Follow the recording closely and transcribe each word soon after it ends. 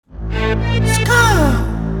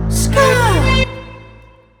Scar, scar.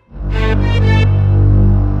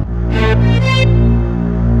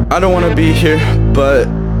 I don't wanna be here, but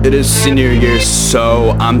it is senior year,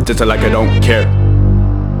 so I'm just like I don't care.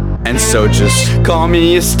 And so just call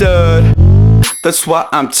me a stud. That's why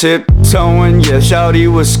I'm tiptoeing, yeah,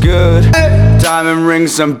 shawty was good. Diamond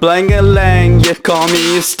rings and blang-a-lang, yeah, call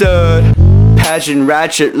me a stud. Pageant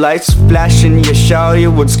ratchet lights flashing, yeah,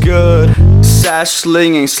 shawty what's good. Sash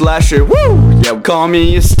slinging slasher, woo, yeah, call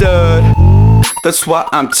me a stud. That's why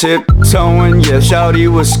I'm tiptoeing, yeah, shawty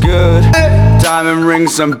was good. Diamond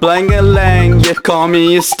rings and blang-a-lang, yeah, call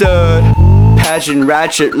me a stud. Pageant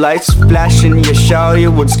ratchet lights flashing, yeah, shawty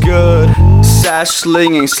what's good. Sash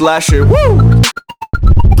slinging slasher, woo.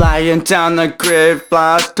 Flying down the grid,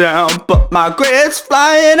 flies down, but my grid's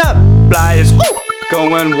flying up. Flyers, woo,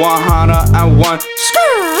 going 101.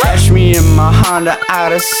 Catch me in my Honda, out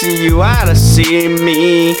to see you, out to see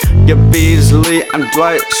me. You're Beasley, I'm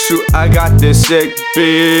Dwight Schrute, I got this sick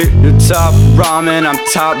beat. You're top ramen, I'm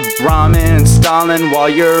top ramen, installing while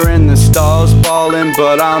you're in the stalls balling.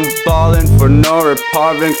 But I'm balling for no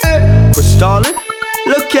reparving. Quit stalling.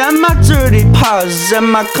 Look at my dirty paws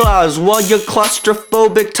and my claws, while you're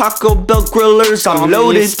claustrophobic Taco Bell grillers, I'm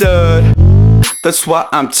loaded. Stud. That's why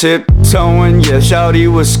I'm tiptoeing, yeah, shawty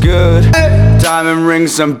was good. Diamond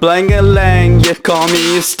rings and blang-a-lang, yeah, call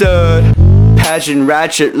me a stud. Pageant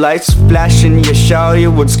ratchet lights flashing, yeah, shawty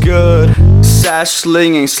what's good. Sash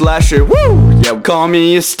slinging slasher, woo, yeah, call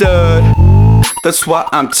me a stud. That's why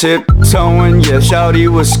I'm tiptoeing, yeah, shawty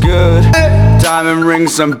was good. Diamond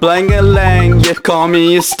rings and blang-a-lang, yeah, call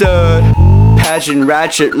me a stud. Pageant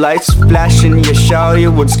ratchet lights flashing, yeah, shawty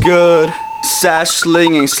what's good. Sash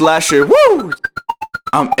slinging slasher, woo.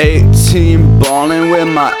 I'm 18, ballin' with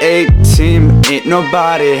my A-team. Ain't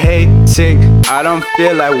nobody hating, I don't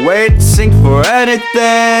feel like waiting for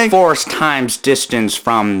anything. Force times distance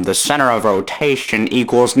from the center of rotation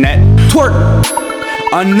equals net twerk.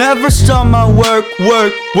 I never saw my work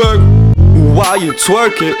while you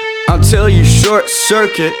twerk it, until you short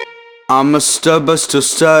circuit. I'm a stud but still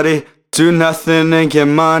study, do nothing and get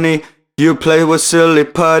money. You play with silly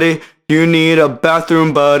putty, you need a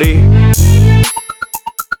bathroom buddy.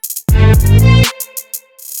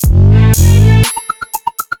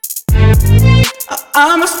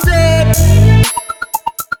 I'm a stud.